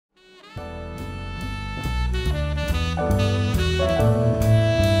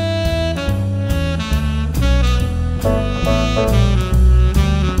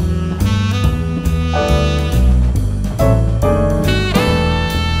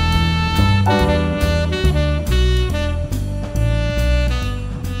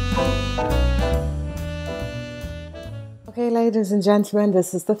ladies and gentlemen,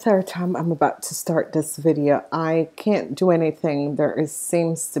 this is the third time I'm about to start this video. I can't do anything.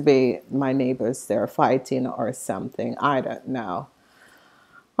 Seems to be my neighbors, they're fighting or something. I don't know.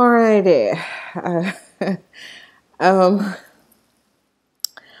 Alrighty. Um,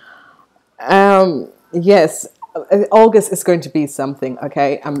 yes, August is going to be something.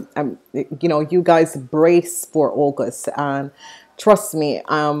 Okay, you guys brace for August, and trust me,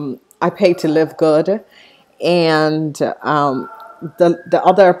 I pay to live good. And the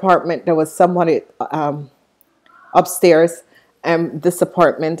other apartment, there was somebody upstairs, and this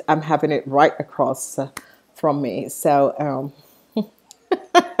apartment, I'm having it right across from me. So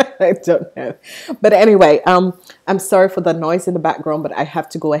I don't know, but anyway, I'm sorry for the noise in the background, but I have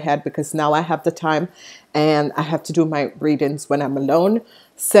to go ahead because now I have the time, and I have to do my readings when I'm alone.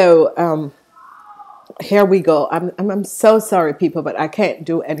 So here we go. I'm so sorry, people, but I can't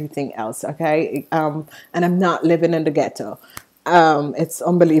do anything else. Okay, and I'm not living in the ghetto. It's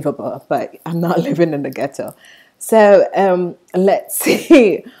unbelievable, but I'm not living in the ghetto. So let's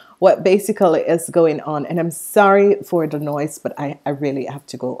see what basically is going on. And I'm sorry for the noise, but I really have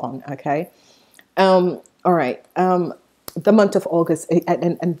to go on. Okay. All right. The month of August,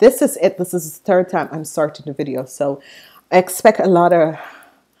 and this is it. This is the third time I'm starting the video, so I expect a lot of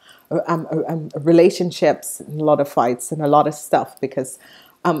relationships, a lot of fights, and a lot of stuff, because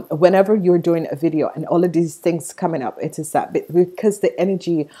whenever you're doing a video and all of these things coming up, it is that because the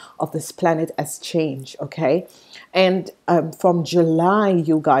energy of this planet has changed. Okay, and from July,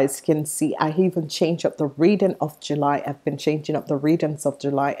 you guys can see I even changed up the reading of July. I've been changing up the readings of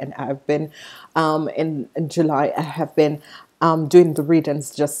July, and I've been in July I have been doing the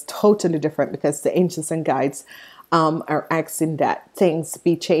readings just totally different, because the angels and guides are asking that things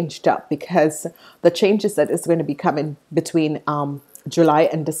be changed up, because the changes that is going to be coming between July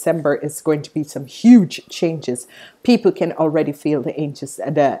and December is going to be some huge changes. People can already feel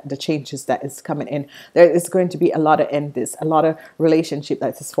the changes that is coming in. There is going to be a lot of endings, a lot of relationship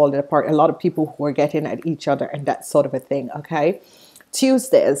that is falling apart, a lot of people who are getting at each other, and that sort of a thing. Okay.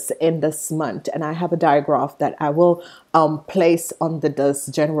 Tuesdays in this month, and I have a diagram that I will place under this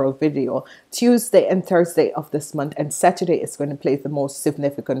general video. Tuesday and Thursday of this month, and Saturday is going to play the most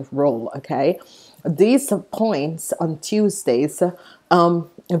significant role. Okay, these points on Tuesdays,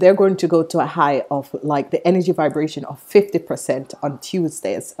 they're going to go to a high of like the energy vibration of 50% on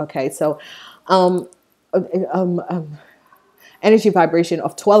Tuesdays. Okay, so energy vibration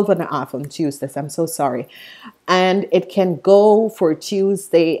of 12.5 on Tuesdays. I'm so sorry. And it can go for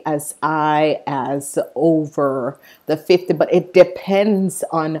Tuesday as high as over the 50, but it depends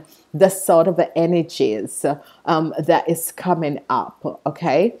on the sort of energies that is coming up.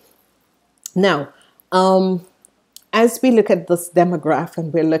 Okay. Now, as we look at this demographic,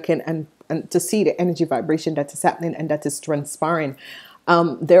 and we're looking and to see the energy vibration that is happening and that is transpiring,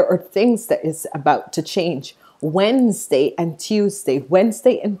 there are things that is about to change. Wednesday and Tuesdays,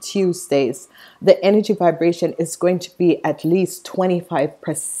 the energy vibration is going to be at least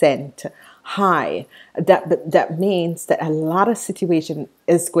 25% high. That means that a lot of situation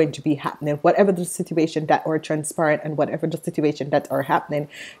is going to be happening. Whatever the situation that are transparent, and whatever the situation that are happening,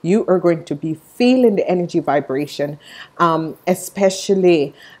 you are going to be feeling the energy vibration,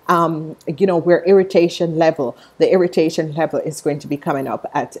 especially where the irritation level is going to be coming up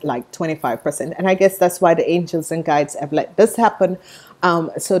at like 25%. And I guess that's why the angels and guides have let this happen,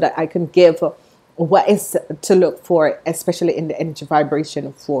 so that I can give what is to look for, especially in the energy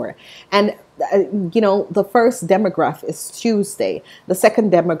vibration for. And the first demographic is Tuesday, the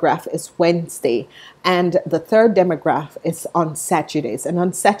second demographic is Wednesday, and the third demographic is on Saturdays. And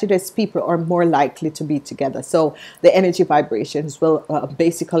on Saturdays, people are more likely to be together, so the energy vibrations will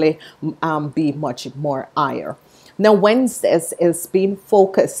basically be much more higher. Now, Wednesdays is being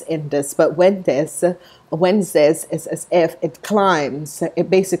focused in this, but Wednesdays is as if it climbs. It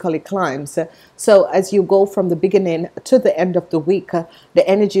basically climbs. So as you go from the beginning to the end of the week, the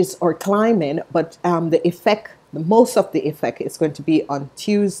energies are climbing, but most of the effect is going to be on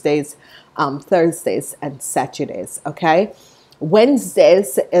Tuesdays, Thursdays, and Saturdays. Okay.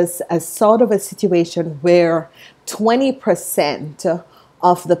 Wednesdays is a sort of a situation where 20%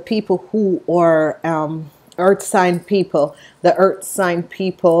 of the people who are earth sign people,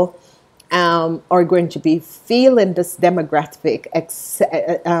 are going to be feeling this demographic.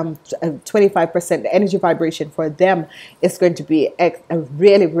 25%, the energy vibration for them is going to be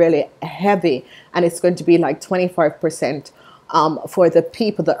really, really heavy, and it's going to be like 25% for the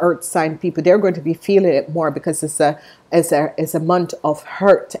people, the earth sign people. They're going to be feeling it more, because it's a month of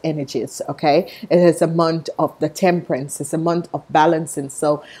hurt energies. Okay, it is a month of the temperance. It's a month of balancing.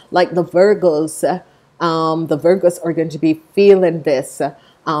 So like the Virgos, The Virgos are going to be feeling this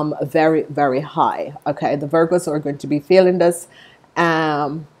very, very high. Okay, the Virgos are going to be feeling this.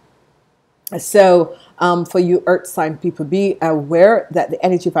 For you earth sign people, be aware that the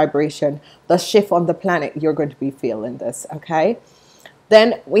energy vibration, the shift on the planet, you're going to be feeling this. Okay.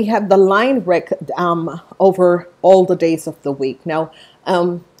 Then we have the line wreck over all the days of the week. Now,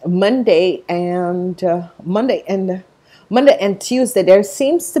 Monday and Tuesday, there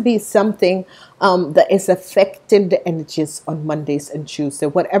seems to be something that is affecting the energies on Mondays and Tuesday.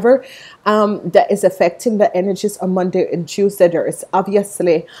 Whatever that is affecting the energies on Monday and Tuesday, there is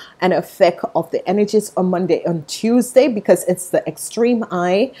obviously an effect of the energies on Monday and Tuesday, because it's the extreme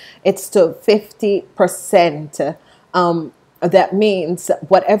eye. It's to 50%. That means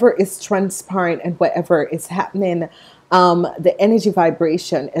whatever is transparent and whatever is happening, the energy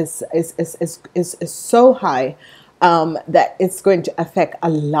vibration is so high that it's going to affect a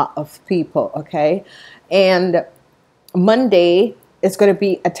lot of people. Okay, and Monday is going to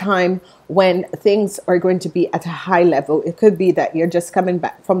be a time when things are going to be at a high level. It could be that you're just coming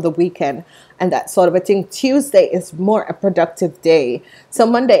back from the weekend and that sort of a thing. Tuesday is more a productive day. So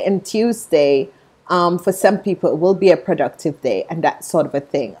Monday and Tuesday, for some people, it will be a productive day and that sort of a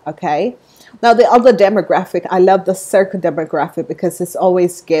thing. Okay. Now, the other demographic, I love the circle demographic because it's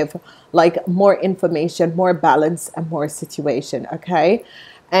always give like more information, more balance, and more situation. Okay.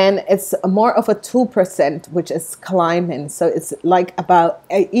 And it's more of a 2%, which is climbing. So it's like about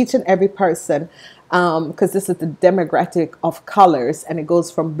each and every person, because this is the demographic of colors, and it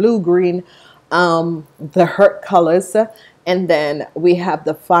goes from blue, green, the hurt colors, and then we have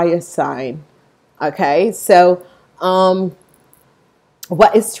the fire sign. Okay, so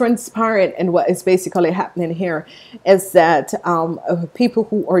what is transparent and what is basically happening here is that people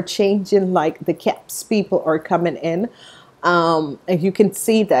who are changing, like the caps people are coming in. And you can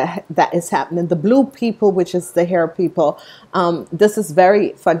see that that is happening. The blue people, which is the hair people, this is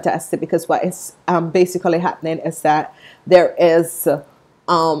very fantastic, because what is basically happening is that there is a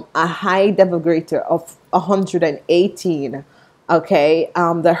high demographic of 118. Okay,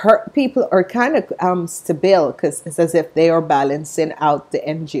 the hurt people are kind of stable, because it's as if they are balancing out the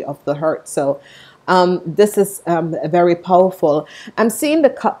energy of the hurt. So this is very powerful. I'm seeing the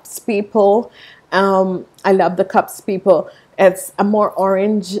cups people. I love the cups people. It's a more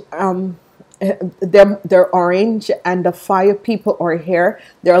orange. They're orange, and the fire people are here.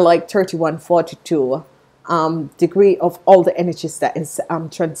 They're like 31, 42 degree of all the energies that is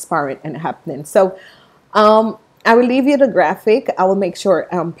transparent and happening. So I will leave you the graphic. I will make sure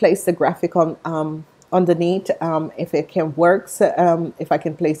place the graphic on underneath, if it can work, if I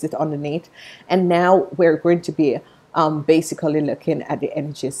can place it underneath. And now we're going to be basically looking at the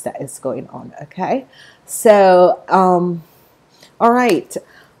energies that is going on. Okay, so all right,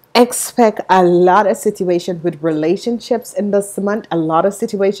 expect a lot of situations with relationships in this month, a lot of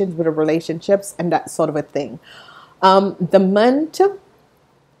situations with relationships and that sort of a thing. The month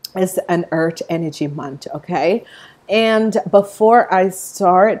is an earth energy month. Okay, and before I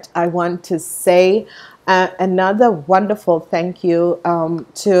start, I want to say another wonderful thank you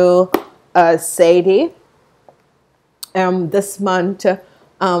to Sadie. This month,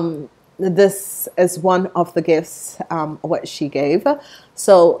 this is one of the gifts what she gave.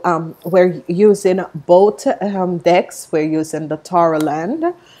 So we're using both decks. We're using the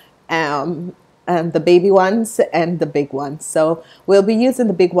Taroland, and the baby ones and the big ones. So we'll be using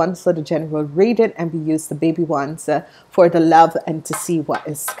the big ones for the general reading, and we use the baby ones for the love and to see what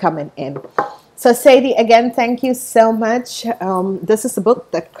is coming in. So Sadie, again, thank you so much. This is the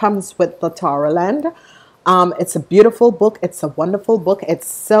book that comes with the Taroland. It's a beautiful book. It's a wonderful book. It's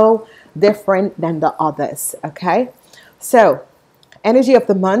so different than the others. Okay, so energy of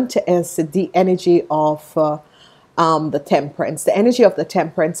the month is the energy of the temperance. The energy of the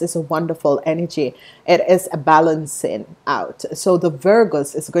temperance is a wonderful energy. It is a balancing out. So the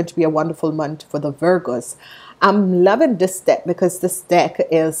Virgos is going to be a wonderful month for the Virgos. I'm loving this deck because this deck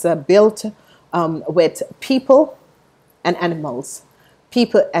is built with people and animals.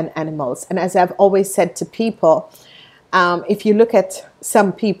 People and animals. And as I've always said to people, if you look at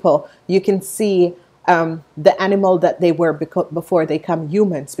some people, you can see the animal that they were before they become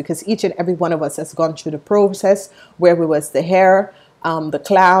humans, because each and every one of us has gone through the process where we was the hair, the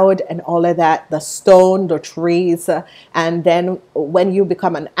cloud and all of that, the stone, the trees, and then when you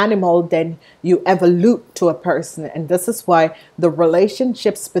become an animal, then you evolve to a person. And this is why the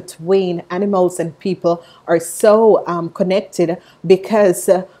relationships between animals and people are so connected, because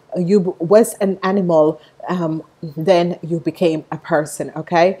you was an animal, then you became a person.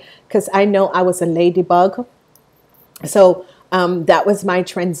 Okay, because I know I was a ladybug. So That was my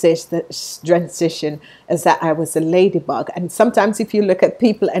transition, is that I was a ladybug. And sometimes if you look at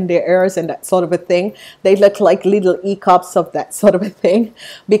people and their ears and that sort of a thing, they look like little e-cups of that sort of a thing,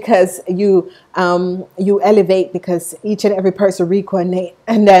 because you elevate, because each and every person reincarnate,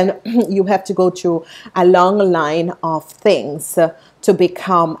 and then you have to go through a long line of things to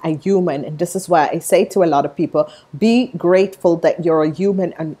become a human. And this is why I say to a lot of people, be grateful that you're a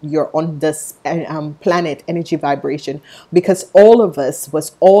human and you're on this planet energy vibration, because all of us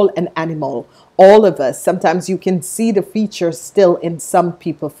was all an animal. All of us, sometimes you can see the features still in some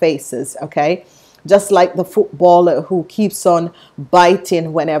people's faces, okay? Just like the footballer who keeps on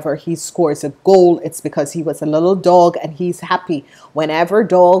biting whenever he scores a goal, it's because he was a little dog and he's happy. Whenever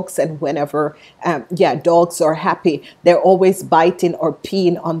dogs and whenever, dogs are happy, they're always biting or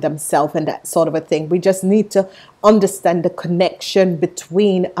peeing on themselves and that sort of a thing. We just need to understand the connection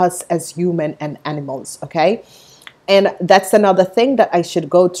between us as human and animals, okay? And that's another thing that I should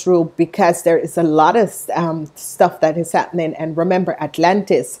go through, because there is a lot of stuff that is happening. And remember,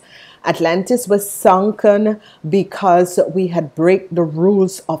 Atlantis was sunken because we had break the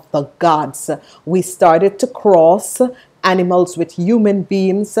rules of the gods. We started to cross animals with human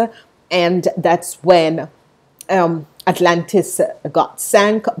beings, and that's when Atlantis got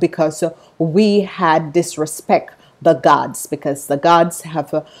sank, because we had disrespect the gods, because the gods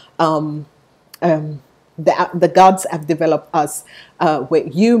have the gods have developed us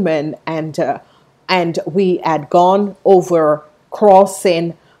with human, and we had gone over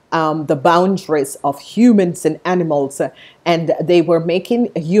crossing the boundaries of humans and animals, and they were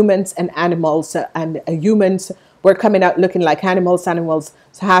making humans and animals, and humans were coming out looking like animals,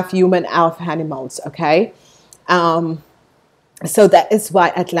 half human, half animals, okay? So that is why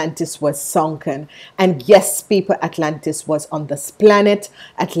Atlantis was sunken. And yes, people, Atlantis was on this planet.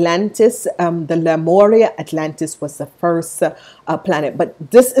 Atlantis, the Lemuria, Atlantis was the first planet. But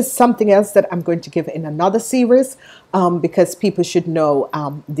this is something else that I'm going to give in another series, because people should know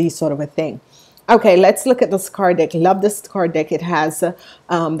these sort of a thing. Okay, let's look at this card deck. Love this card deck. It has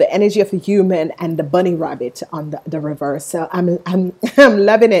the energy of a human and the bunny rabbit on the reverse. So I'm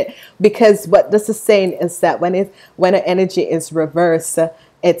loving it, because what this is saying is that when an energy is reversed,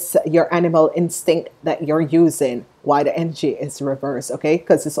 it's your animal instinct that you're using. Why the energy is reversed? Okay,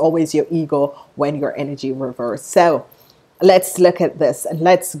 because it's always your ego when your energy reversed. So let's look at this and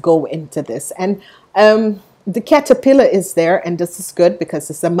let's go into this. And the caterpillar is there, and this is good because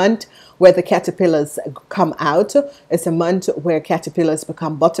it's a month where the caterpillars come out. It's a month where caterpillars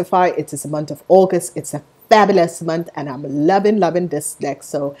become butterfly. It is a month of August. It's a fabulous month, and I'm loving this deck.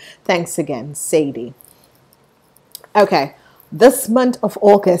 So thanks again, Sadie. Okay, this month of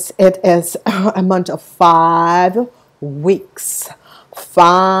August, it is a month of 5 weeks.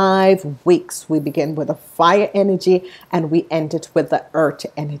 5 weeks. We begin with a fire energy and we end it with the earth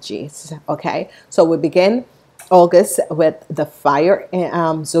energies. Okay, so we begin August with the fire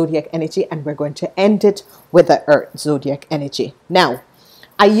zodiac energy, and we're going to end it with the earth zodiac energy. Now,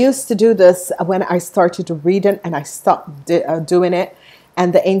 I used to do this when I started reading, and I stopped doing it,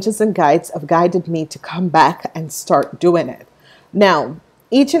 and the angels and guides have guided me to come back and start doing it. Now,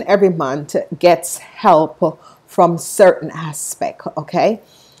 each and every month gets help from certain aspect. Okay,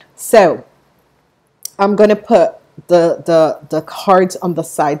 so I'm gonna put the cards on the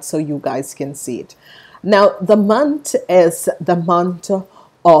side so you guys can see it. Now, the month is the month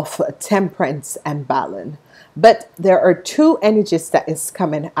of temperance and balance, but there are 2 energies that is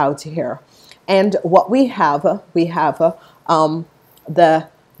coming out here, and what we have the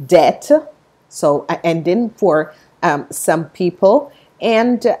death, so ending for some people,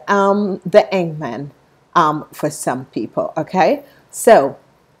 and the hangman for some people. Okay, so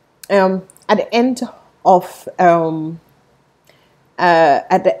at the end of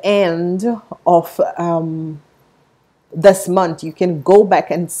this month, you can go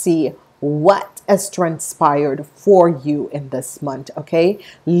back and see what has transpired for you in this month. Okay,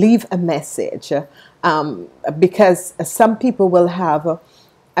 leave a message, because some people will have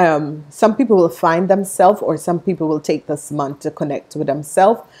some people will find themselves, or some people will take this month to connect with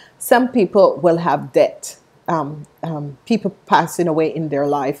themselves. Some people will have death, people passing away in their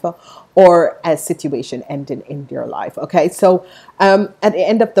life, or a situation ending in their life. Okay, so at the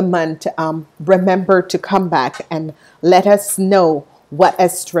end of the month, remember to come back and let us know what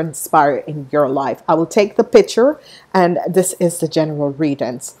has transpired in your life. I will take the picture, and this is the general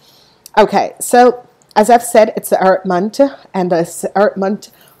readings. Okay, so as I've said, it's the Earth month, and this Earth month,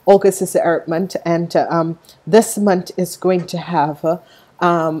 August is the Earth month, and this month is going to have,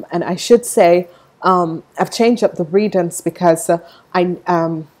 and I should say, I've changed up the readings because I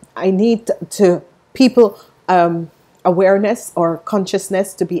need to people. awareness or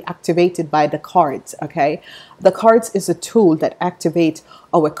consciousness to be activated by the cards. Okay, the cards is a tool that activate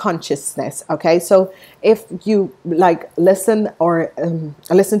our consciousness. Okay, so if you like listen or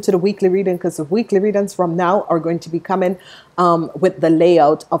listen to the weekly reading, because the weekly readings from now are going to be coming with the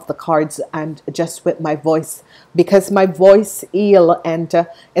layout of the cards and just with my voice, because my voice ill and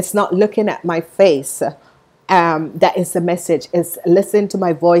it's not looking at my face. That is the message, is listen to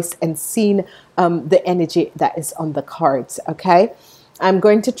my voice and seeing the energy that is on the cards. Okay, I'm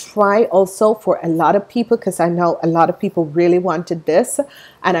going to try also for a lot of people, because I know a lot of people really wanted this,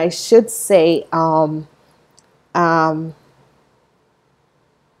 and I should say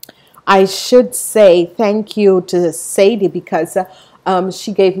thank you to Sadie, because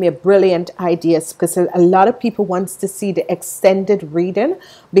she gave me a brilliant ideas, because a lot of people wants to see the extended reading,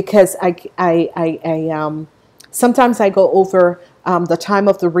 because I sometimes I go over the time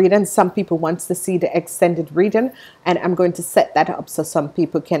of the reading. Some people wants to see the extended reading, and I'm going to set that up so some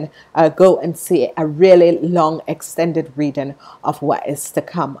people can go and see a really long extended reading of what is to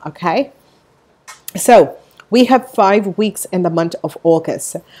come. Okay, so we have 5 weeks in the month of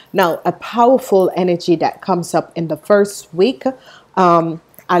August. Now, a powerful energy that comes up in the first week.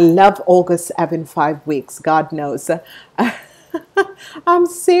 I love August having 5 weeks. God knows. I'm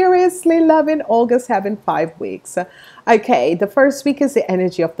seriously loving August having 5 weeks. Okay, the first week is the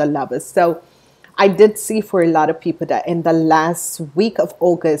energy of the lovers. So I did see for a lot of people that in the last week of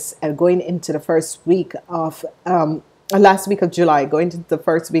August and going into the first week of last week of July, going into the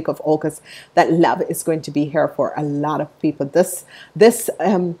first week of August, that love is going to be here for a lot of people. This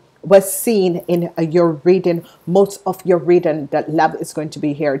was seen in your reading, most of your reading, that love is going to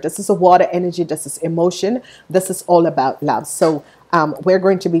be here. This is a water energy. This is emotion. This is all about love. So we're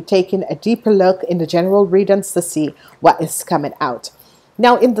going to be taking a deeper look in the general readings to see what is coming out.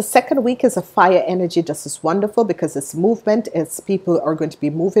 Now, in the second week is a fire energy. This is wonderful because it's movement. It's people are going to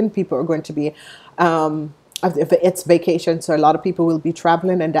be moving. People are going to be if it's vacation, so a lot of people will be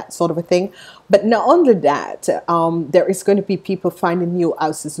traveling and that sort of a thing. But not only that, there is going to be people finding new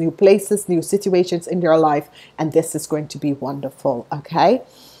houses, new places, new situations in their life, and this is going to be wonderful. Okay,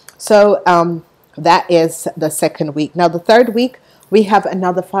 so that is the second week. Now the third week, we have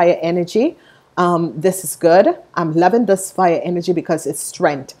another fire energy. This is good. I'm loving this fire energy because it's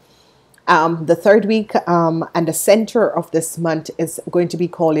strength. The third week and the center of this month is going to be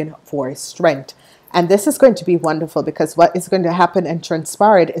calling for strength. And this is going to be wonderful, because what is going to happen and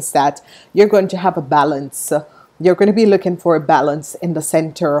transpire is that you're going to have a balance. You're going to be looking for a balance in the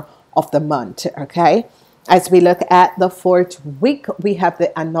center of the month. Okay. As we look at the fourth week, we have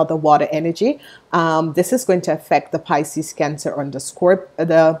another water energy. This is going to affect the Pisces, Cancer, and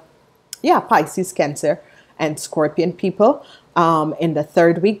Pisces, Cancer, and Scorpion people. In the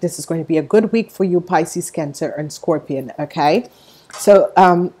third week, this is going to be a good week for you, Pisces, Cancer, and Scorpion. Okay. So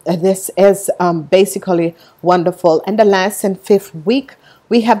this is basically wonderful. And the last and fifth week,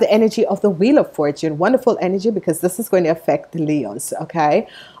 we have the energy of the Wheel of Fortune. Wonderful energy, because this is going to affect the Leos. Okay,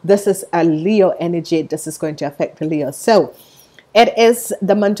 this is a Leo energy. This is going to affect the Leos. So it is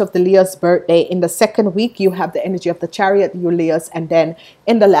the month of the Leo's birthday. In the second week, you have the energy of the Chariot, you Leos. And then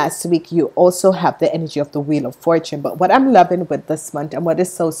in the last week, you also have the energy of the Wheel of Fortune. But what I'm loving with this month, and what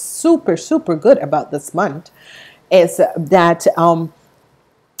is so super, super good about this month, is that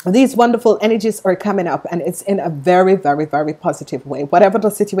these wonderful energies are coming up, and it's in a very, very, very positive way. Whatever the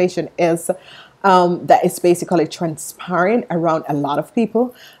situation is that is basically transpiring around a lot of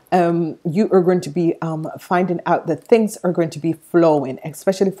people, you are going to be finding out that things are going to be flowing,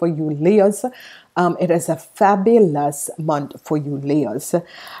 especially for you Leos. It is a fabulous month for you Leos.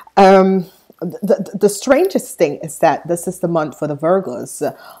 The strangest thing is that this is the month for the Virgos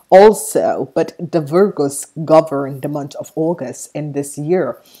also, but the Virgos govern the month of August in this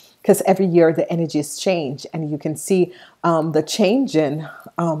year, because every year the energies change, and you can see the change in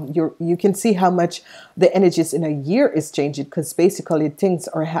you can see how much the energies in a year is changing, because basically things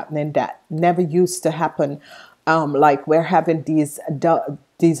are happening that never used to happen. Like we're having these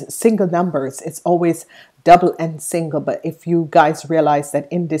single numbers. It's always double and single, but if you guys realize that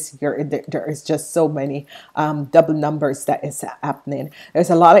in this year there is just so many double numbers that is happening. There's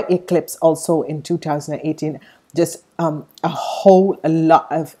a lot of eclipse also in 2018, just a whole lot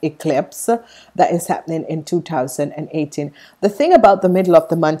of eclipse that is happening in 2018. The thing about the middle of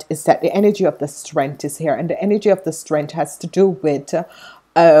the month is that the energy of the strength is here, and the energy of the strength has to do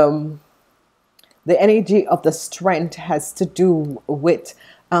with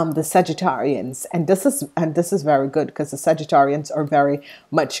the Sagittarians, and this is very good because the Sagittarians are very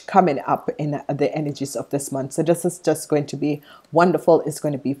much coming up in the energies of this month. So this is just going to be wonderful. It's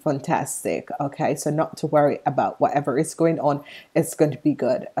going to be fantastic. Okay, so not to worry about whatever is going on. It's going to be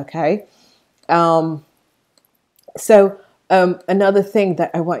good. Okay. Another thing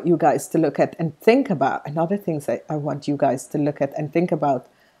that I want you guys to look at and think about,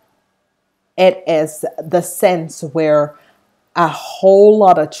 it is the sense where a whole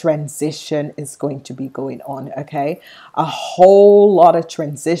lot of transition is going to be going on. Okay, a whole lot of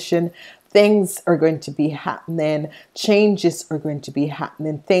transition. Things are going to be happening. Changes are going to be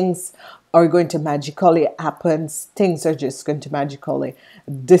happening. Things are going to magically happen. Things are just going to magically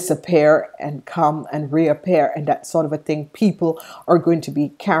disappear and come and reappear, and that sort of a thing. People are going to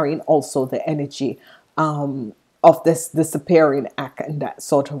be carrying also the energy of this disappearing act and that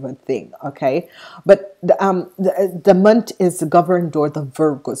sort of a thing. Okay, but the month is governed door the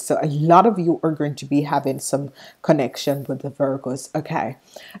Virgos, so a lot of you are going to be having some connection with the Virgos. Okay,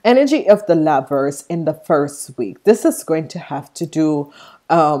 energy of the Lovers in the first week. This is going to have to do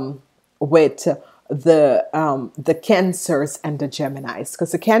with the Cancers and the Geminis,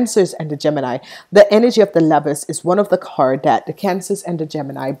 because the Cancers and the Gemini, the energy of the Lovers is one of the card that the Cancers and the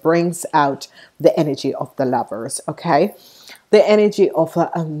Gemini brings out the energy of the Lovers. Okay, the energy of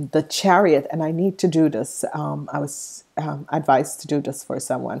the Chariot, and I need to do this. I was advised to do this for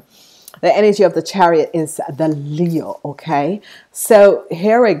someone. The energy of the Chariot is the Leo. Okay, so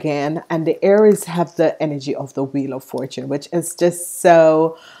here again, and the Aries have the energy of the Wheel of Fortune, which is just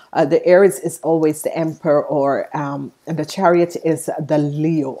so. The Aries is always the Emperor, or and the Chariot is the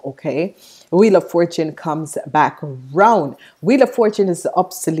Leo. Okay, Wheel of Fortune comes back round. Wheel of Fortune is the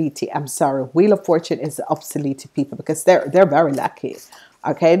obsolete. I'm sorry, Wheel of Fortune is the obsolete people, because they're very lucky.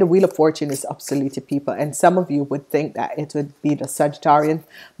 Okay, the Wheel of Fortune is obsolete people, and some of you would think that it would be the Sagittarian,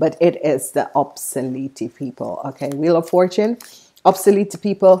 but it is the obsolete people. Okay, Wheel of Fortune, obsolete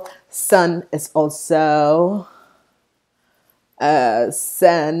people. Sun is also the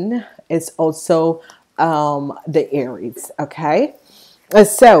Aries. Okay,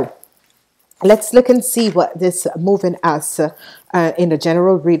 so let's look and see what this moving us in the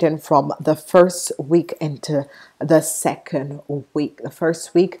general reading from the first week into the second week. The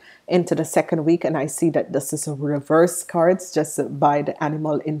first week into the second week, and I see that this is a reverse cards just by the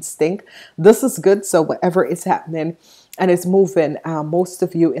animal instinct. This is good. So whatever is happening and it's moving most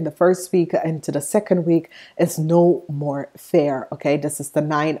of you in the first week into the second week is no more fair. Okay, this is the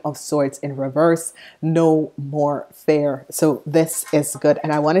Nine of Swords in reverse. No more fair. So this is good,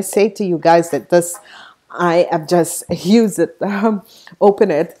 and I want to say to you guys that this, I have just used it,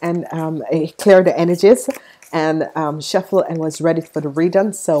 open it, and clear the energies and shuffle, and was ready for the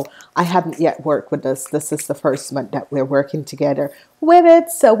reading. So I haven't yet worked with this. This is the first month that we're working together with it,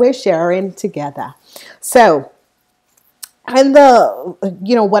 so we're sharing together. So, and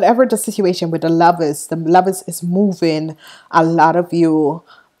whatever the situation with the Lovers is moving a lot of you,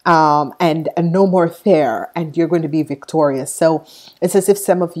 and no more fair, and you're going to be victorious. So it's as if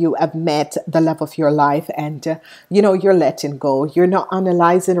some of you have met the love of your life, and you're letting go. You're not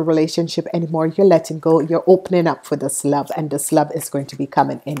analyzing a relationship anymore. You're letting go. You're opening up for this love, and this love is going to be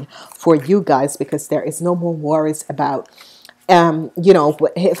coming in for you guys, because there is no more worries about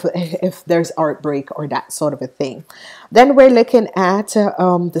if there's heartbreak or that sort of a thing. Then we're looking at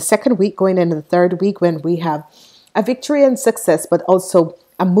the second week going into the third week, when we have a victory and success, but also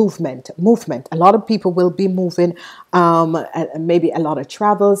a movement. A lot of people will be moving, maybe a lot of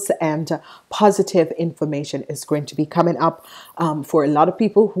travels, and positive information is going to be coming up for a lot of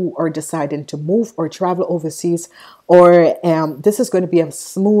people who are deciding to move or travel overseas, or this is going to be a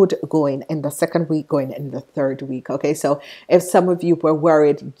smooth going in the second week going in the third week. Okay, so if some of you were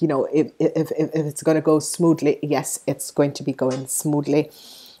worried, if it's going to go smoothly, yes, it's going to be going smoothly.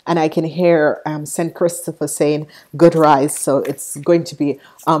 And I can hear St. Christopher saying good rise, so it's going to be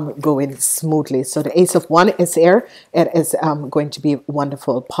going smoothly. So the Ace of Wands is here. It is going to be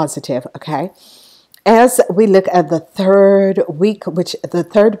wonderful, positive. Okay, as we look at the third week, which the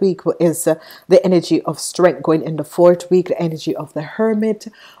third week is the energy of strength, going in the fourth week, the energy of the Hermit.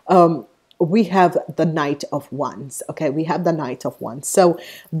 We have the Knight of Wands. Okay, we have the Knight of Wands. So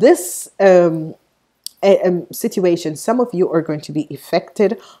this situation, some of you are going to be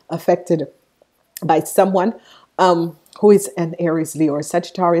affected by someone who is an Aries, Leo, or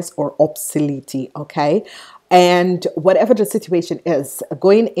Sagittarius, or obsolete. Okay, and whatever the situation is,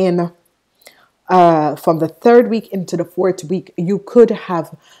 going in from the third week into the fourth week, you could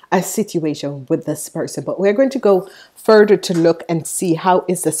have a situation with this person, but we're going to go further to look and see how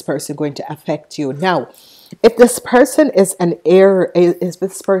is this person going to affect you. Now, If this person is an air, is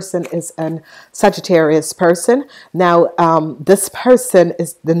this person is an Sagittarius person, now this person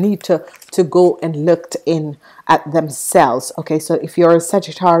is the need to go and look in at themselves. Okay, so if you're a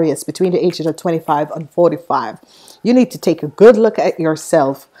Sagittarius between the ages of 25 and 45, you need to take a good look at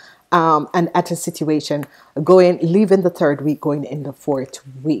yourself, and at a situation, leaving the third week, going in the fourth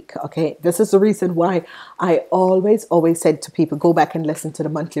week. Okay, this is the reason why I always said to people, go back and listen to the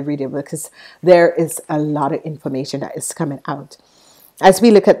monthly reading, because there is a lot of information that is coming out. As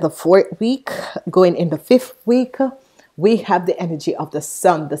we look at the fourth week, going in the fifth week, we have the energy of the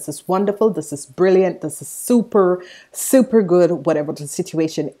sun. This is wonderful. This is brilliant. This is super, super good. Whatever the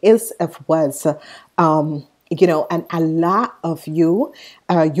situation is, was, you know, and a lot of you,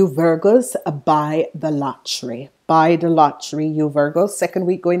 you Virgos, buy the lottery. Buy the lottery, you Virgos. Second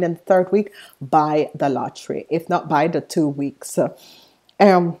week, going in the third week, buy the lottery. If not, buy the 2 weeks.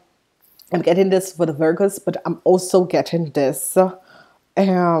 I'm getting this for the Virgos, but I'm also getting this for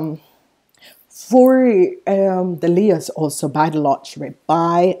the Leos also. Buy the lottery.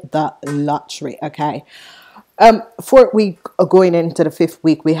 Buy the lottery, okay? Fourth week, going into the fifth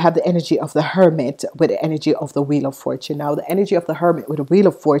week, we have the energy of the Hermit with the energy of the Wheel of Fortune. Now, the energy of the Hermit with the Wheel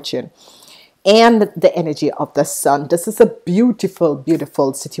of Fortune and the energy of the Sun. This is a beautiful,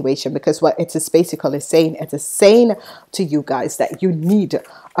 beautiful situation, because what it is basically saying, it is saying to you guys that you need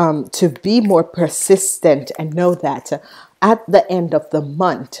to be more persistent and know that at the end of the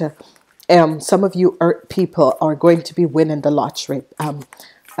month, some of you people are going to be winning the lottery.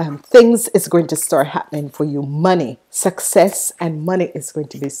 Things is going to start happening for you. Money, success, and money is going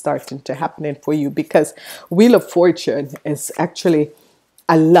to be starting to happening for you, because Wheel of Fortune is actually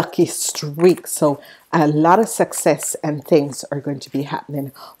a lucky streak. So a lot of success and things are going to be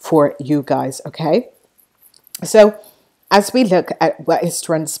happening for you guys. Okay, so as we look at what is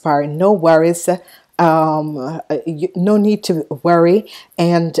transpiring, no worries. No need to worry,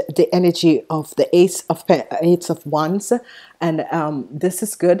 and the energy of the Ace of Wands, and this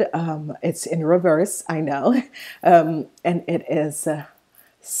is good. It's in reverse, I know, and it is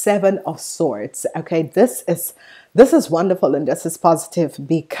Seven of Swords. Okay, this is wonderful, and this is positive,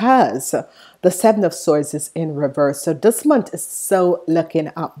 because the Seven of Swords is in reverse. So this month is so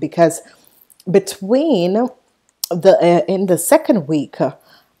looking up, because between the in the second week.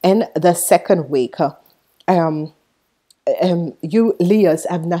 In the second week, you Leos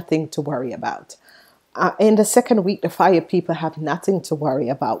have nothing to worry about. In the second week, the fire people have nothing to worry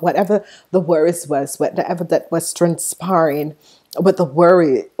about. Whatever the worries was, whatever that was transpiring with the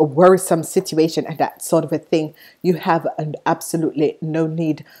worrisome situation and that sort of a thing, you have absolutely no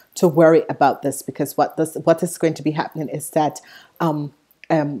need to worry about this, because what is going to be happening is that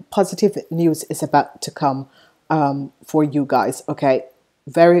positive news is about to come for you guys. Okay.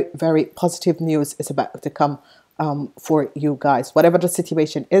 Very, very positive news is about to come for you guys. Whatever the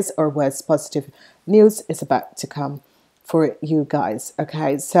situation is or was, positive news is about to come for you guys.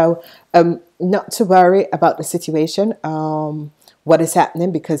 Okay, so not to worry about the situation, what is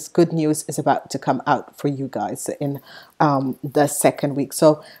happening, because good news is about to come out for you guys in the second week.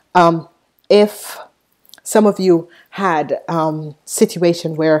 So if some of you had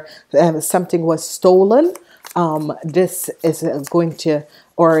situation where something was stolen, this is going to,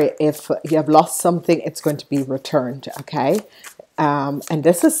 or if you have lost something, it's going to be returned. Okay, and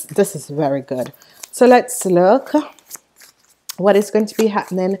this is very good. So let's look what is going to be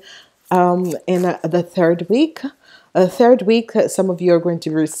happening in the third week. Third week, some of you are going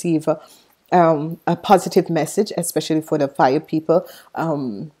to receive a positive message, especially for the fire people,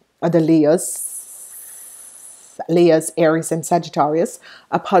 the Leos, Aries, and Sagittarius.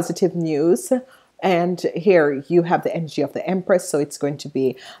 A positive news. And here you have the energy of the Empress. So it's going to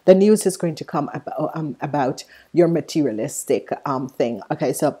be, the news is going to come about your materialistic thing.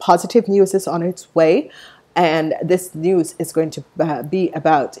 Okay, so positive news is on its way. And this news is going to be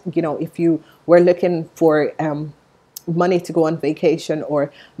about, you know, if you were looking for money to go on vacation,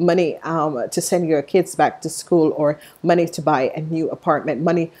 or money to send your kids back to school, or money to buy a new apartment,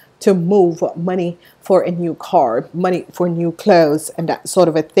 money to move, money for a new car, money for new clothes, and that sort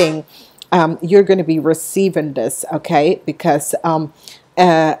of a thing. You're going to be receiving this, okay? Because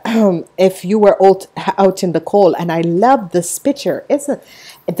if you were out in the cold, and I love this picture.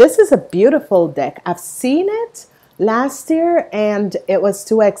 This is a beautiful deck. I've seen it last year, and it was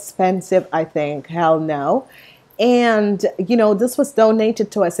too expensive, I think. Hell no. And, you know, this was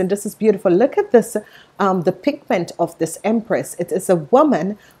donated to us, and this is beautiful. Look at this, the pigment of this Empress. It is a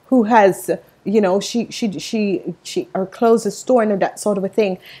woman who has, her clothes is torn and that sort of a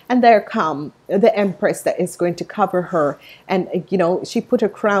thing, and there come the Empress that is going to cover her, and she put a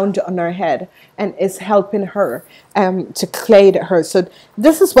crown on her head and is helping her to clade her. So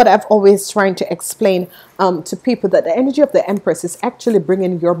this is what I've always trying to explain to people, that the energy of the Empress is actually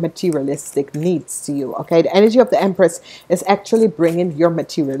bringing your materialistic needs to you. Okay, the energy of the Empress is actually bringing your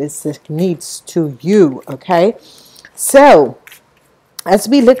materialistic needs to you. Okay, so as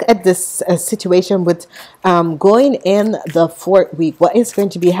we look at this situation with going in the 4th week, what is going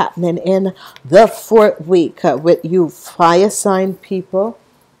to be happening in the 4th week with you fire sign people?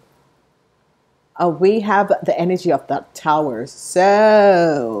 We have the energy of the Tower.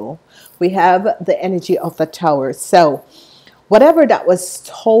 So we have the energy of the Tower. So whatever that was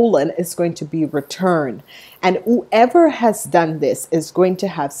stolen is going to be returned. And whoever has done this is going to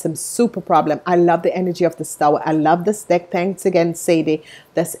have some super problem. I love the energy of the Tower. I love this deck. Thanks again, Sadie.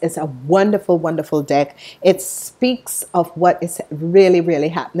 This is a wonderful, wonderful deck. It speaks of what is really, really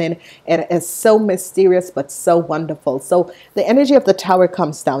happening. It is so mysterious, but so wonderful. So the energy of the Tower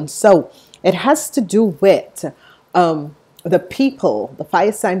comes down. So it has to do with the people, the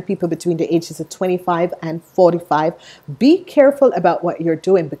fire sign people between the ages of 25 and 45. Be careful about what you're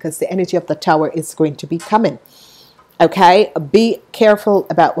doing, because the energy of the Tower is going to be coming. Okay, be careful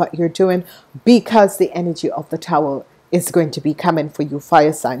about what you're doing, because the energy of the Tower is going to be coming for you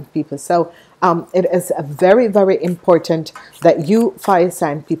fire sign people. So it is very, very important that you fire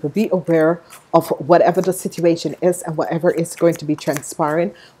sign people be aware of whatever the situation is and whatever is going to be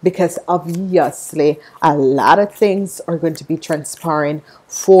transpiring, because obviously a lot of things are going to be transpiring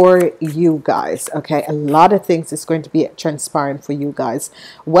for you guys. Okay, a lot of things is going to be transpiring for you guys.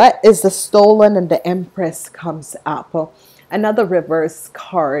 What is the stolen? And the Empress comes up, another reverse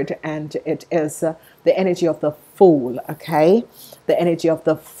card, and it is the energy of the Fool. Okay, the energy of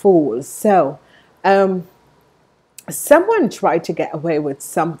the Fool. So someone tried to get away with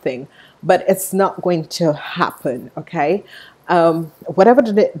something, but it's not going to happen. Okay, whatever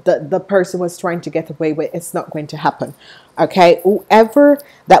the person was trying to get away with, it's not going to happen. Okay, whoever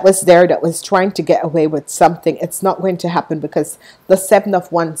that was there that was trying to get away with something, it's not going to happen, because the 7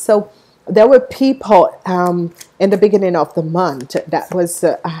 of Wands. So there were people in the beginning of the month that was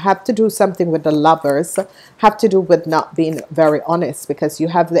have to do something with the Lovers, have to do with not being very honest, because you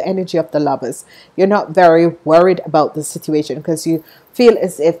have the energy of the Lovers. You're not very worried about the situation, because you feel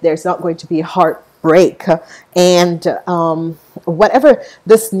as if there's not going to be heartbreak, and whatever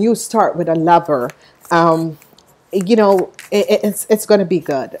this new start with a lover, it's going to be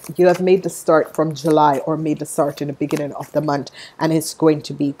good. You have made the start from July, or made the start in the beginning of the month, and it's going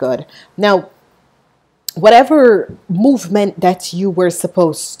to be good. Now, whatever movement that you were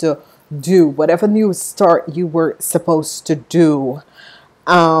supposed to do, whatever new start you were supposed to do,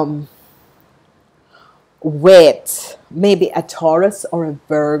 with maybe a Taurus or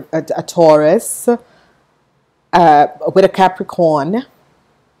a Taurus, with a Capricorn,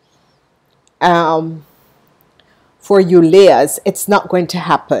 for you Leos, it's not going to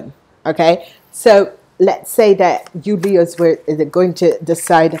happen. Okay, so let's say that you Leos were going to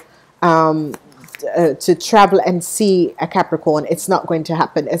decide to travel and see a Capricorn. It's not going to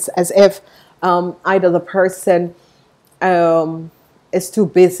happen. It's as if either the person is too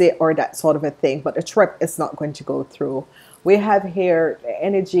busy or that sort of a thing, but the trip is not going to go through. We have here the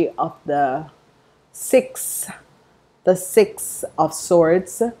energy of the six of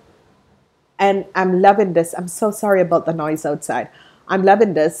Swords. And I'm loving this. I'm so sorry about the noise outside. I'm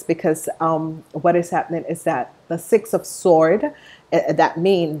loving this because what is happening is that the 6 of Swords, that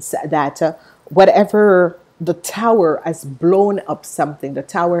means that whatever the Tower has blown up something, the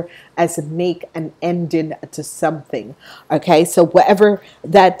Tower has make an ending to something. Okay, so whatever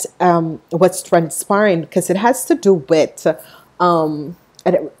that what's transpiring, because it has to do with,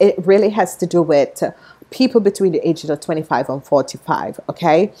 it really has to do with people between the ages of 25 and 45.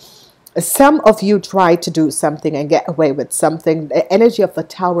 Okay. Some of you try to do something and get away with something. The energy of the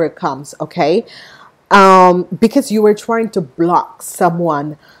Tower comes, okay? Because you were trying to block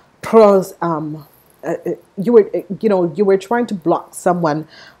someone. You were trying to block someone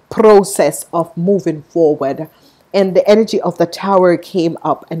process of moving forward, and the energy of the Tower came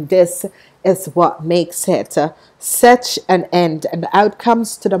up, and this is what makes it such an end. And the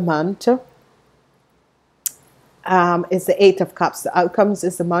outcomes to the month is the 8 of Cups. The outcomes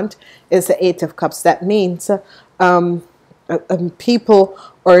is the month is the 8 of Cups. That means people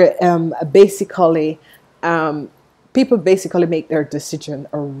basically make their decision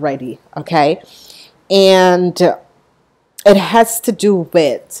already. Okay, and it has to do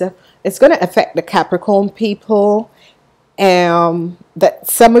with, it's going to affect the Capricorn people, that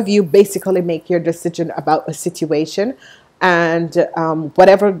some of you basically make your decision about a situation, and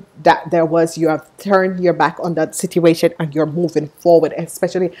whatever that there was, you have turned your back on that situation and you're moving forward.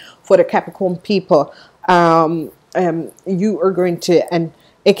 Especially for the Capricorn people, you are going to, and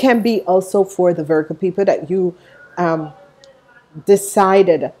it can be also for the Virgo people, that you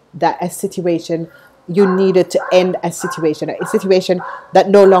decided that a situation, you needed to end a situation that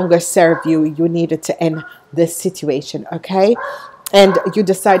no longer served you. You needed to end this situation, okay? And you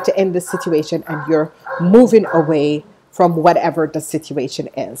decide to end the situation, and you're moving away from whatever the situation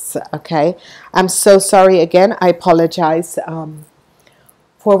is, okay? I'm so sorry again. I apologize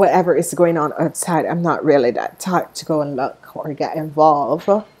for whatever is going on outside. I'm not really that type to go and look or get involved.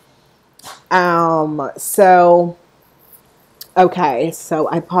 Okay, so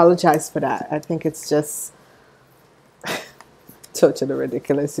I apologize for that. I think it's just totally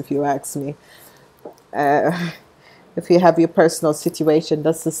ridiculous, if you ask me. If you have your personal situation,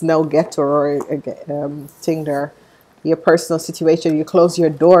 this is no ghetto or thing there. Your personal situation, you close your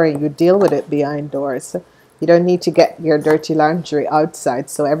door and you deal with it behind doors. You don't need to get your dirty laundry outside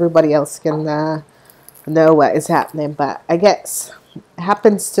so everybody else can know what is happening. But I guess it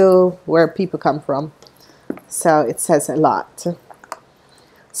happens to where people come from. So it says a lot.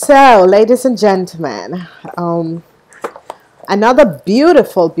 So, ladies and gentlemen, another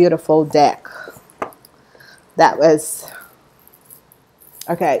beautiful, beautiful deck. That was,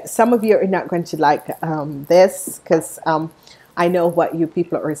 okay, some of you are not going to like this, because I know what you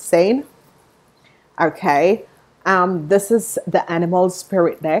people are saying. Okay, this is the animal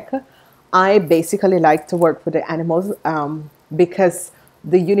spirit deck. I basically like to work with the animals because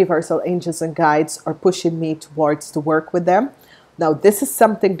the universal angels and guides are pushing me towards to work with them. Now, this is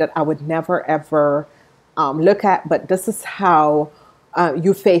something that I would never ever look at, but this is how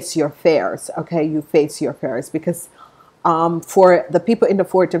you face your fears. Okay, you face your fears, because for the people in the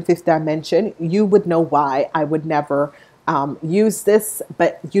fourth and fifth dimension, you would know why I would never use this,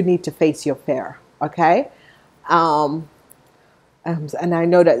 but you need to face your fear. Okay, and I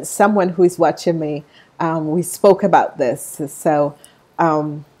know that someone who is watching me, we spoke about this, so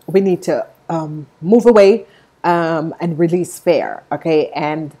we need to move away and release fear. Okay,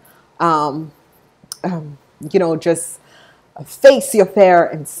 and you know, just face your fear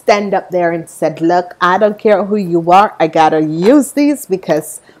and stand up there and said, look, I don't care who you are, I gotta use these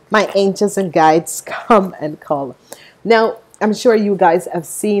because my angels and guides come and call. Now, I'm sure you guys have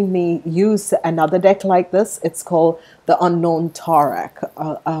seen me use another deck like this. It's called the Unknown Tarot,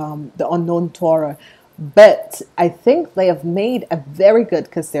 but I think they have made a very good,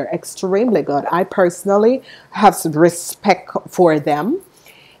 because they're extremely good. I personally have some respect for them,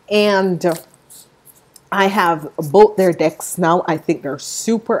 and I have both their decks now. I think they're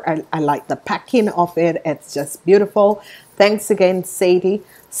super. I like the packing of it. It's just beautiful. Thanks again, Sadie.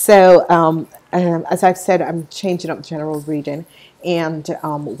 So as I've said, I'm changing up general reading, and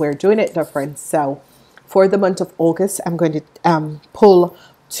we're doing it different. So for the month of August, I'm going to pull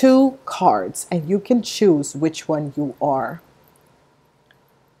 2 cards, and you can choose which one you are.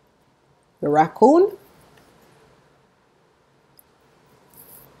 The raccoon,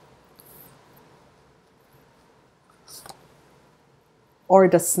 or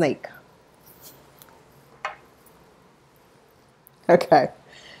the snake. Okay.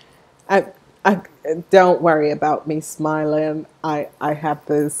 I don't worry about me smiling. I have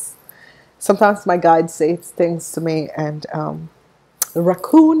this. Sometimes my guide says things to me, and the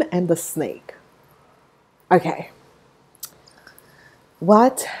raccoon and the snake. Okay.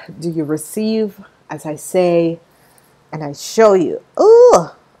 What do you receive as I say and I show you?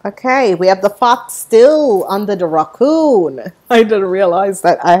 Oh, okay. We have the fox still under the raccoon. I didn't realize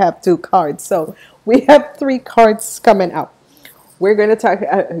that I have 2 cards. So we have 3 cards coming up. We're going to talk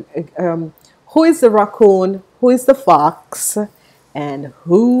who is the raccoon, who is the fox, and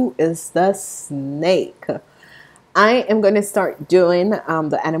who is the snake. I am going to start doing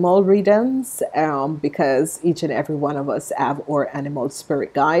the animal readings because each and every one of us have our animal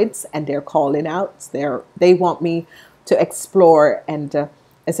spirit guides, and they're calling out. They want me to explore, and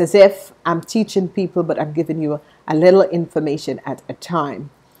it's as if I'm teaching people, but I'm giving you a little information at a time.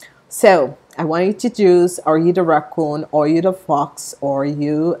 So I want you to choose, are you the raccoon, or you the fox, or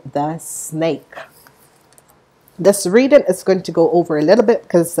you the snake? This reading is going to go over a little bit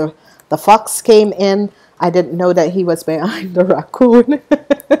because the fox came in. I didn't know that he was behind the raccoon.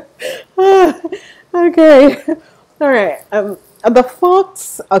 Okay. All right. The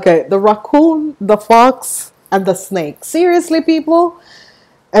fox. Okay. The raccoon, the fox, and the snake. Seriously, people?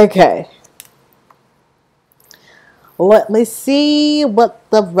 Okay. Let me see what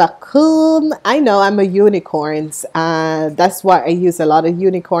the raccoon. I know I'm a unicorns. That's why I use a lot of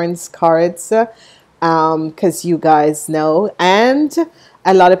unicorns cards. Because you guys know. And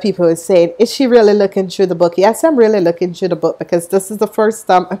a lot of people are saying, is she really looking through the book? Yes, I'm really looking through the book because this is the first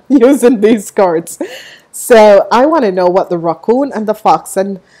time I'm using these cards. So I want to know what the raccoon and the fox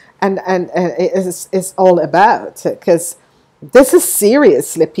and is all about, because this is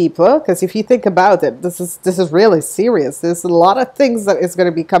seriously, people, because if you think about it, this is really serious. There's a lot of things that is going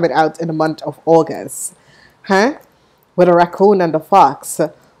to be coming out in the month of August, huh? With a raccoon and a fox.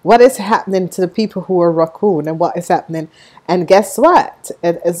 What is happening to the people who are raccoon, and what is happening? And guess what?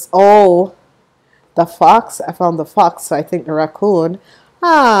 It is all the fox. I found the fox, so I think the raccoon.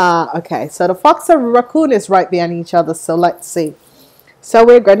 Ah, okay. So the fox and raccoon is right behind each other. So let's see. So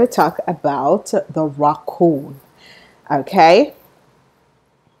we're going to talk about the raccoon. Okay.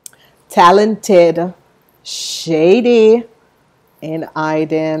 Talented, shady, and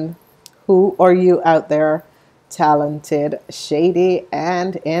hidden. Who are you out there? Talented, shady,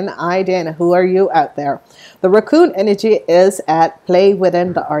 and in hiding. Who are you out there? The raccoon energy is at play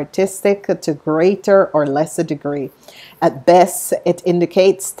within the artistic to greater or lesser degree. At best, it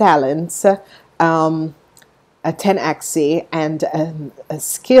indicates talents, a tenaxy, and a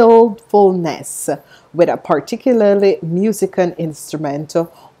skillfulness with a particularly musical instrument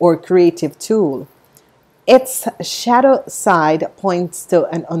or creative tool. Its shadow side points to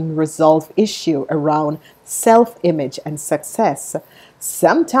an unresolved issue around self-image and success,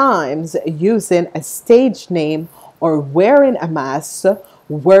 sometimes using a stage name or wearing a mask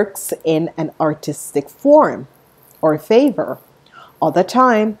works in an artistic form or favor. Other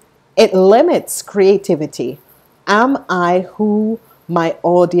time, it limits creativity. Am I who my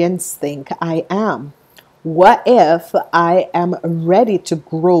audience think I am? What if I am ready to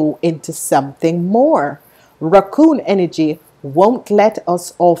grow into something more? Raccoon energy won't let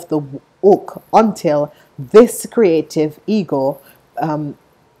us off the hook until this creative ego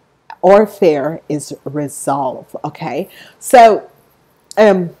or fear is resolved. Okay, so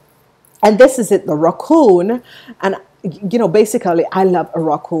and this is it, the raccoon. And you know, basically I love a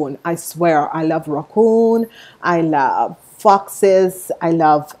raccoon. I swear I love raccoon. I love foxes. I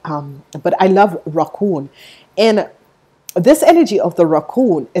love but I love raccoon. And this energy of the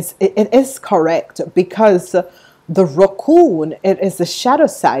raccoon it is correct, because the raccoon, it is the shadow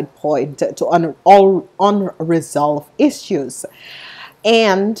side point to all unresolved issues,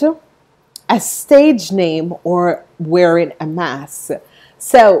 and a stage name or wearing a mask.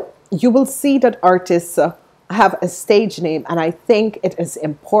 So you will see that artists have a stage name, and I think it is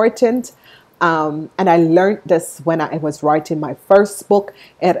important. And I learned this when I was writing my first book.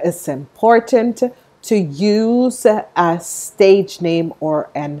 It is important to use a stage name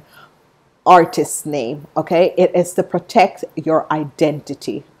or an artist name. Okay, it is to protect your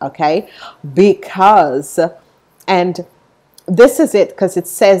identity. Okay, because, and this is it, because it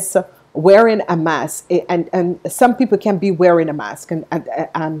says wearing a mask, and some people can be wearing a mask,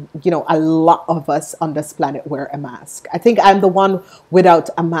 and you know, a lot of us on this planet wear a mask. I think I'm the one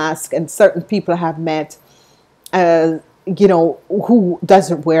without a mask, and certain people have met you know, who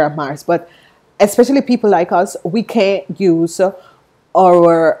doesn't wear a mask. But especially people like us, we can't use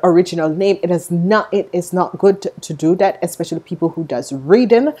our original name. It is not good to do that, especially people who does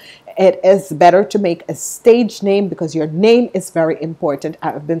reading. It is better to make a stage name, because your name is very important.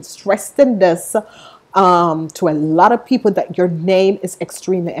 I've been stressing this to a lot of people, that your name is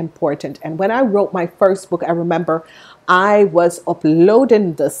extremely important. And when I wrote my first book, I remember I was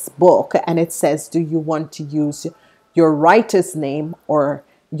uploading this book, and it says, do you want to use your writer's name or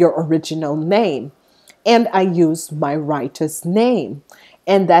your original name? And I used my writer's name,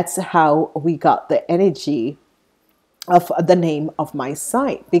 and that's how we got the energy of the name of my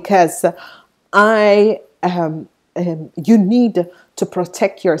site, because I you need to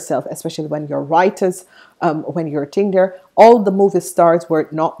protect yourself, especially when you're writers, when you're a Tinder. All the movie stars were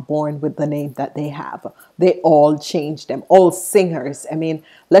not born with the name that they have. They all changed them. All singers. I mean,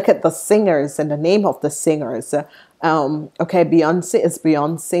 look at the singers and the name of the singers. Okay, Beyonce is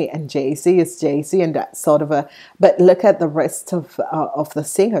Beyonce, and Jay-Z is Jay-Z, and that sort of a. But look at the rest of the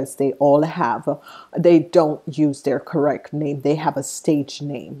singers. They all have. They don't use their correct name. They have a stage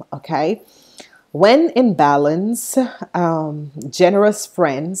name. Okay. When in balance, generous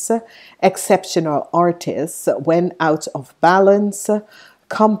friends, exceptional artists. When out of balance,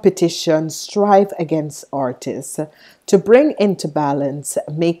 competition, strive against artists. To bring into balance,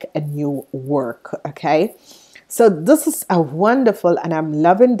 make a new work. Okay. So this is a wonderful, and I'm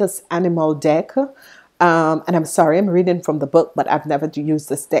loving this animal deck. And I'm sorry, I'm reading from the book, but I've never used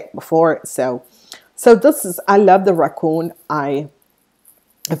this deck before. So So this is, I love the raccoon. I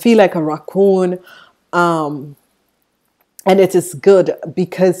feel like a raccoon. And it is good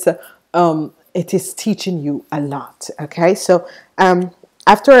because it is teaching you a lot. Okay, so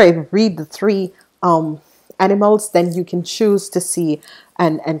after I read the three animals, then you can choose to see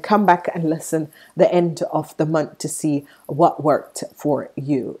and come back and listen the end of the month to see what worked for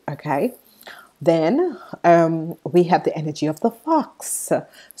you. Okay, then we have the energy of the fox.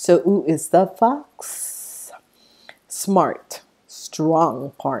 So who is the fox? Smart,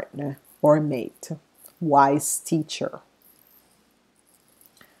 strong partner or mate, wise teacher.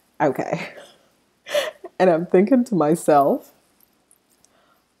 Okay. And I'm thinking to myself,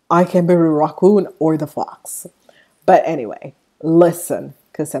 I can be the raccoon or the fox. But anyway, listen,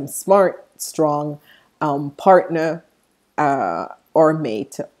 because I'm smart, strong, partner or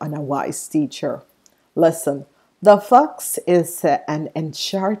mate, and a wise teacher. Listen, the fox is an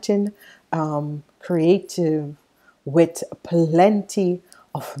enchanting, creative, with plenty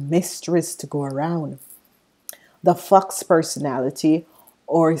of mysteries to go around. The fox personality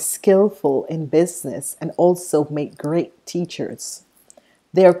or skillful in business and also make great teachers.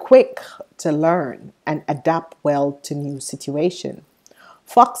 They're quick to learn and adapt well to new situations.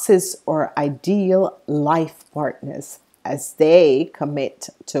 Foxes are ideal life partners as they commit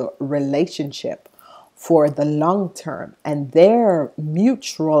to relationship for the long term, and their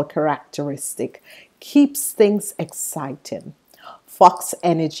mutual characteristic keeps things exciting. Fox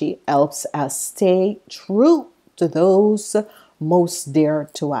energy helps us stay true to those most dear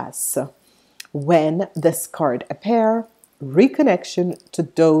to us. When this card appears, reconnection to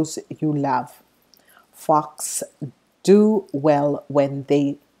those you love. Fox do well when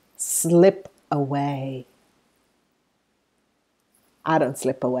they slip away. I don't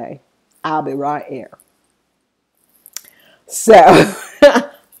slip away. I'll be right here. So,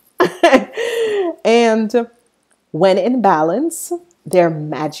 and when in balance, they're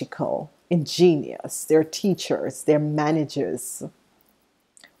magical, ingenious, they're teachers, they're managers.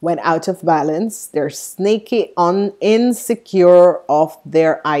 When out of balance, they're sneaky, insecure of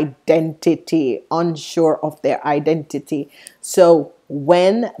their identity, unsure of their identity. So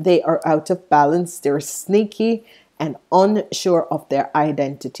when they are out of balance, they're sneaky and unsure of their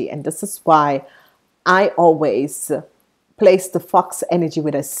identity. And this is why I always place the fox energy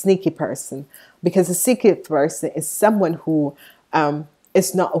with a sneaky person, because a sneaky person is someone who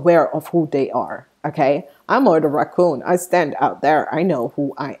is not aware of who they are. Okay, I'm more the raccoon. I stand out there. I know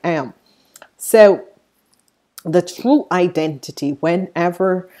who I am. So the true identity,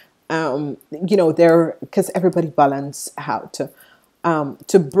 whenever there, because everybody balance out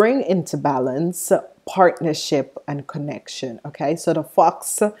to bring into balance partnership and connection. Okay, so the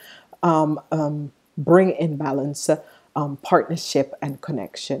fox bring in balance partnership and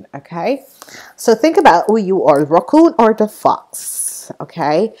connection. Okay, so think about who you are, raccoon or the fox.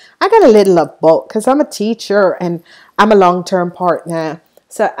 Okay, I got a little of both because I'm a teacher and I'm a long-term partner,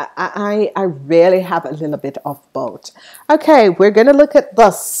 so I really have a little bit of both. Okay, we're gonna look at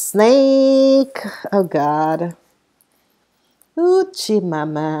the snake. Oh God, Oochie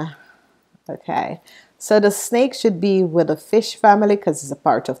mama. Okay, so the snake should be with the fish family because it's a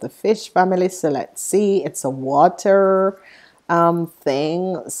part of the fish family. So let's see, it's a water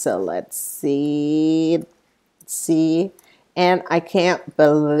thing. So let's see. And I can't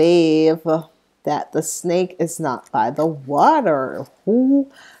believe that the snake is not by the water.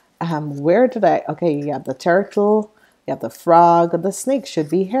 Where did I? Okay, you have the turtle, you have the frog. The snake should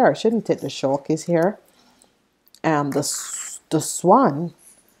be here, shouldn't it? The shark is here. The swan.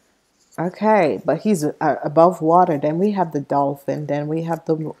 Okay, but he's above water. Then we have the dolphin. Then we have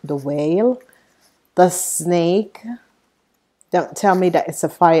the whale, the snake. Don't tell me that it's a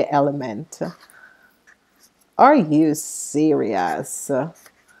fire element. Are you serious?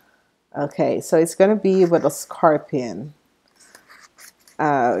 Okay, so it's going to be with a scorpion.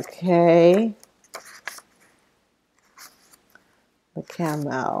 Okay. The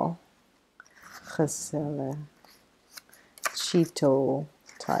camel. Gazelle. Cheeto.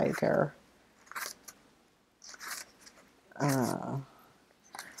 Tiger.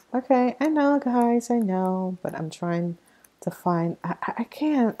 Okay, I know, guys, I know, but I'm trying to find. I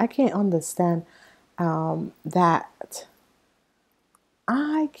can't understand that.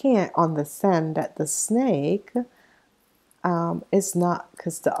 I can't understand that the snake is not,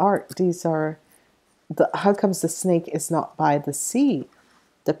 because the art. These are the. How comes the snake is not by the sea?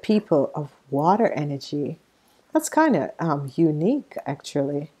 The people of water energy. That's kind of unique,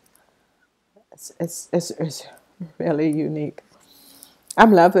 actually. It's really unique.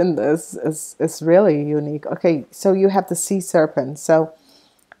 I'm loving this. It's really unique. Okay, so you have the sea serpent. So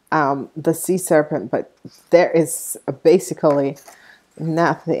the sea serpent, but there is basically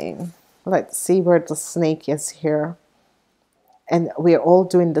nothing. Let's see where the snake is here. And we're all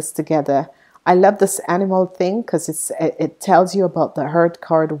doing this together. I love this animal thing because it tells you about the earth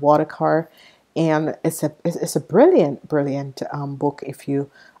card, water card, and it's a brilliant book if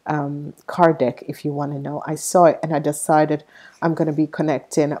you card deck if you want to know. I saw it and I decided I'm going to be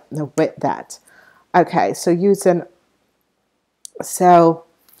connecting with that. Okay, so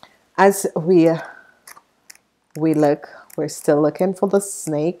as we look, we're still looking for the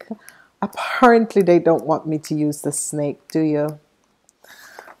snake. Apparently they don't want me to use the snake, do you?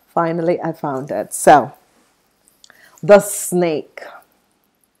 Finally I found it. So the snake,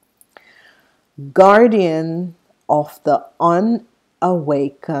 guardian of the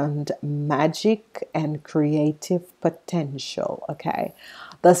unawakened magic and creative potential. Okay,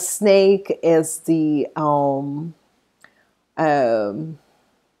 the snake is the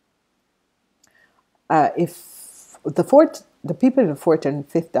if the people in the fourth and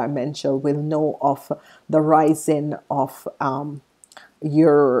fifth dimension will know of the rising of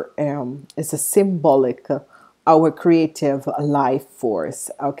it's a symbolic our creative life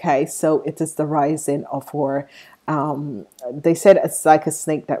force. Okay, so it is the rising of our they said it's like a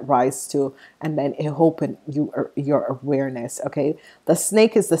snake that rises to, and then it open your awareness. Okay, the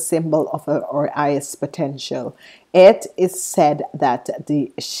snake is the symbol of our highest potential. It is said that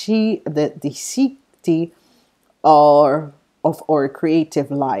the Shakti or of our creative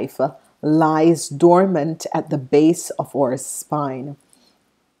life lies dormant at the base of our spine.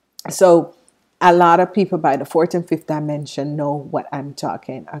 So a lot of people by the fourth and fifth dimension know what I'm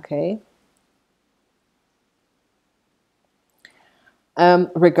talking. Okay.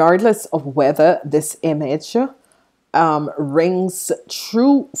 Regardless of whether this image rings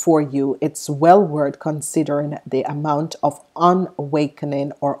true for you, it's well worth considering the amount of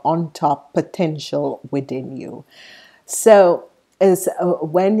unawakening or on top potential within you. So is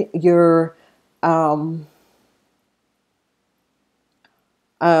when you're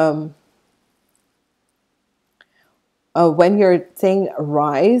when your thing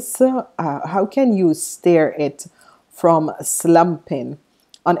rise, how can you steer it from slumping?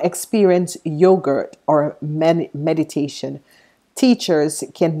 On experienced yogurt or meditation, teachers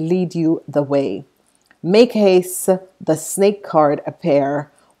can lead you the way. Make haste, the snake card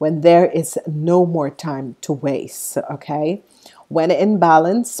appear when there is no more time to waste. Okay, when in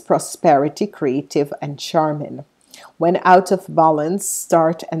balance, prosperity, creative and charming. When out of balance,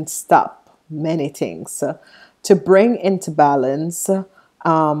 start and stop. Many things to bring into balance.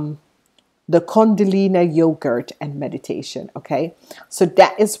 The Kundalini yogurt and meditation. Okay, so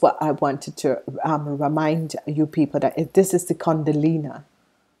that is what I wanted to remind you people, that this is the Kundalini.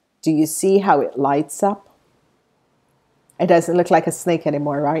 Do you see how it lights up? It doesn't look like a snake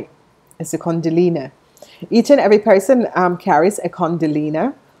anymore, right? It's a Kundalini. Each and every person carries a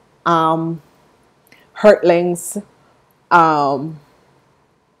Kundalini. Hurtlings.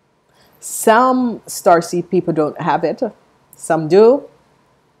 Some starseed people don't have it. Some do.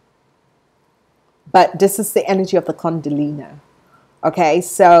 But this is the energy of the Kundalini. Okay,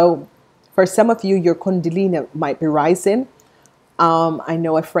 so for some of you, your Kundalini might be rising. I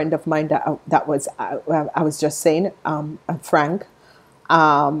know a friend of mine that was, I was just saying, Frank,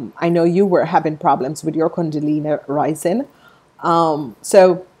 I know you were having problems with your Kundalini rising.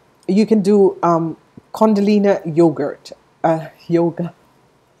 So you can do Kundalini yogurt, yoga.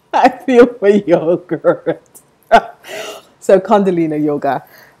 I feel for yogurt. So Kundalini yoga.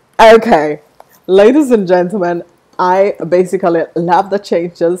 Okay. Ladies and gentlemen, I basically love the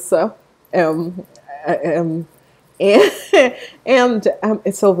changes, and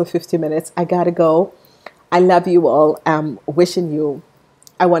it's over 50 minutes. I gotta go. I love you all. Wishing you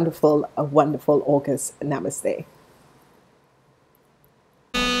a wonderful August. Namaste.